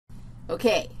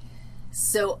Okay,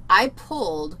 so I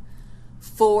pulled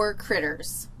 4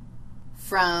 critters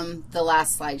from the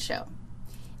last slideshow.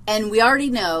 And we already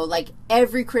know, like,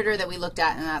 every critter that we looked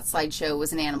at in that slideshow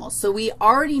was an animal. So we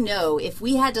already know if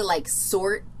we had to, like,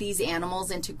 sort these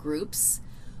animals into groups,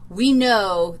 we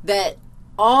know that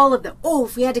all of them,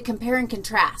 if we had to compare and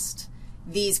contrast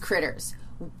these critters,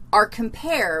 our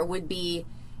compare would be,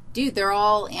 dude, they're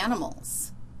all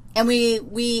animals. And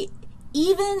we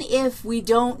even if we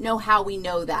don't know how we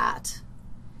know that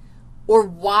or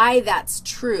why that's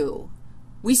true,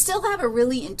 we still have a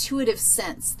really intuitive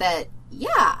sense that,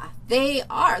 yeah, they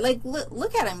are. Like,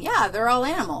 look at them. Yeah, they're all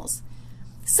animals.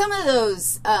 Some of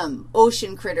those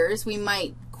ocean critters we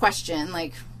might question,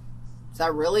 like, is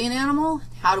that really an animal?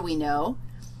 How do we know?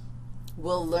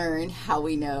 We'll learn how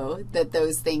we know that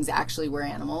those things actually were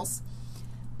animals.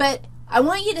 But I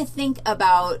want you to think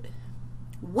about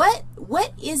what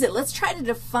is it? Let's try to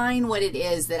define what it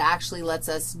is that actually lets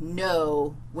us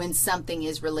know when something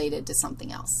is related to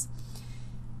something else.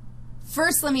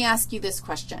 First, let me ask you this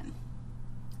question.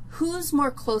 Who's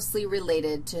more closely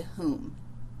related to whom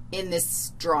in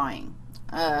this drawing,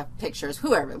 pictures,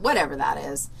 whoever, whatever that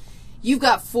is? You've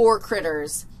got 4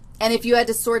 critters, and if you had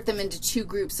to sort them into 2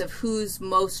 groups of who's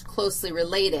most closely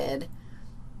related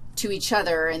to each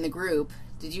other in the group,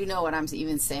 did you know what I'm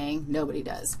even saying? Nobody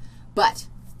does. But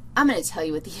I'm going to tell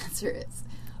you what the answer is.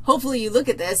 Hopefully you look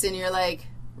at this and you're like,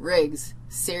 Riggs,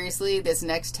 seriously, this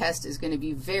next test is going to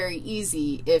be very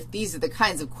easy if these are the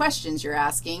kinds of questions you're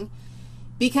asking,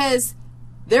 because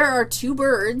there are 2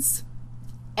 birds,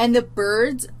 and the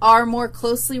birds are more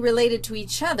closely related to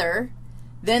each other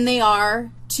than they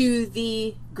are to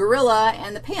the gorilla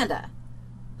and the panda,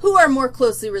 who are more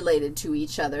closely related to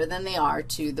each other than they are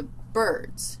to the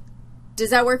birds.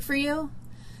 Does that work for you?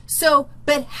 So,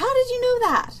 but how did you know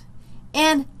that?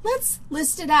 And let's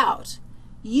list it out.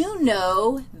 You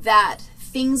know that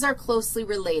things are closely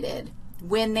related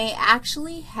when they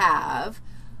actually have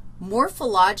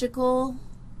morphological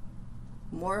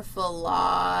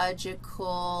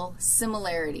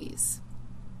similarities.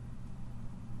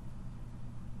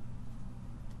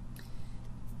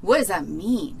 What does that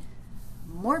mean?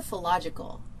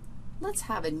 Morphological. Let's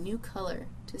have a new color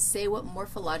to say what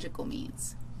morphological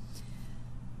means.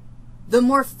 The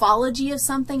morphology of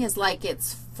something is like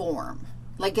its form,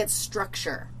 like its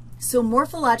structure. So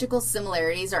morphological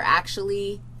similarities are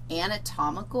actually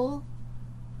anatomical,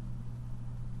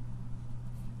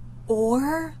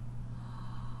 or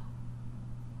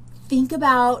think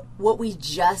about what we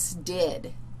just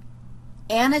did.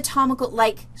 Anatomical,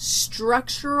 like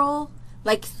structural,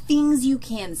 like things you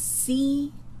can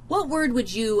see. What word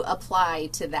would you apply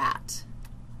to that?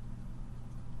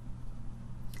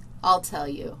 I'll tell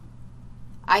you.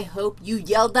 I hope you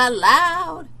yelled that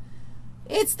loud.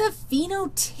 It's the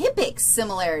phenotypic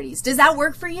similarities. Does that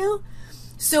work for you?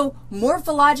 So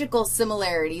morphological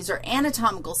similarities or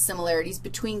anatomical similarities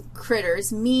between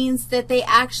critters means that they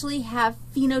actually have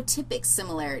phenotypic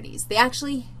similarities. They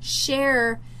actually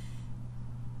share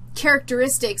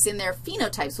characteristics in their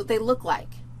phenotypes, what they look like,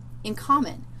 in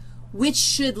common, which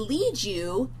should lead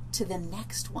you to the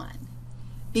next one.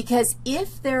 Because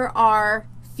if there are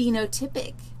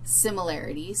phenotypic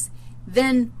similarities,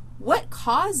 then what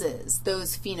causes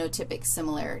those phenotypic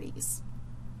similarities?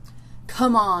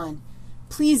 Come on,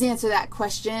 please answer that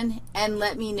question and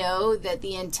let me know that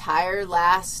the entire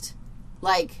last,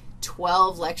 like,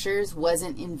 12 lectures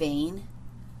wasn't in vain.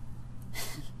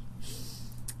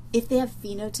 If they have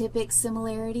phenotypic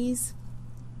similarities,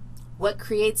 what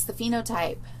creates the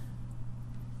phenotype?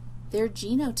 They're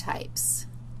genotypes.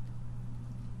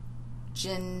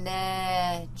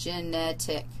 Genetic.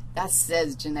 That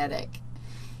says genetic.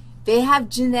 They have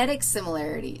genetic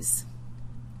similarities,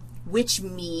 which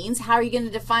means, how are you going to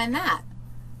define that?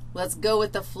 Let's go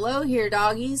with the flow here,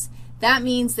 doggies. That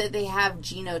means that they have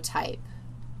genotype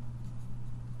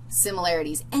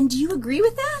similarities. And do you agree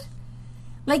with that?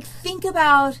 Like, think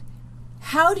about,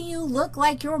 how do you look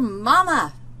like your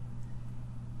mama?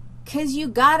 Because you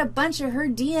got a bunch of her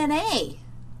DNA.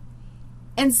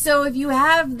 And so if you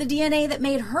have the DNA that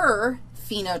made her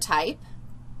phenotype,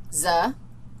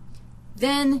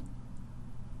 then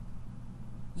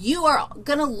you are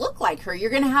going to look like her. You're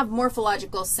going to have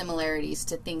morphological similarities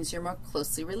to things you're more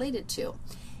closely related to.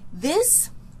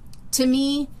 This, to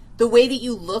me, the way that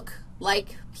you look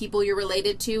like people you're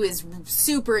related to is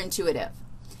super intuitive.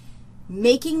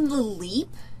 Making the leap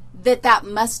that that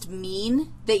must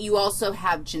mean that you also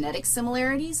have genetic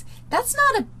similarities, that's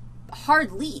not a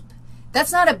hard leap.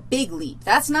 That's not a big leap.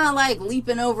 That's not like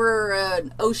leaping over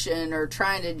an ocean or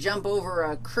trying to jump over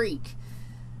a creek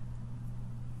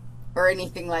or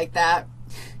anything like that.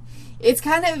 It's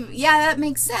kind of, yeah, that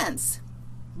makes sense.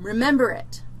 Remember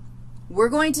it. We're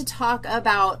going to talk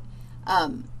about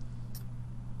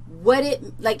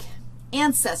like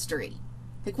ancestry,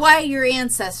 like why your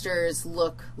ancestors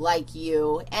look like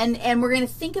you, and we're going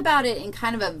to think about it in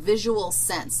kind of a visual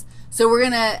sense. So we're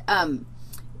going to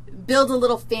build a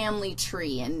little family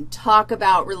tree and talk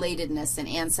about relatedness and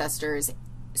ancestors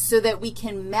so that we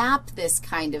can map this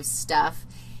kind of stuff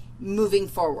moving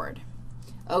forward.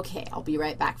 Okay, I'll be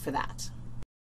right back for that.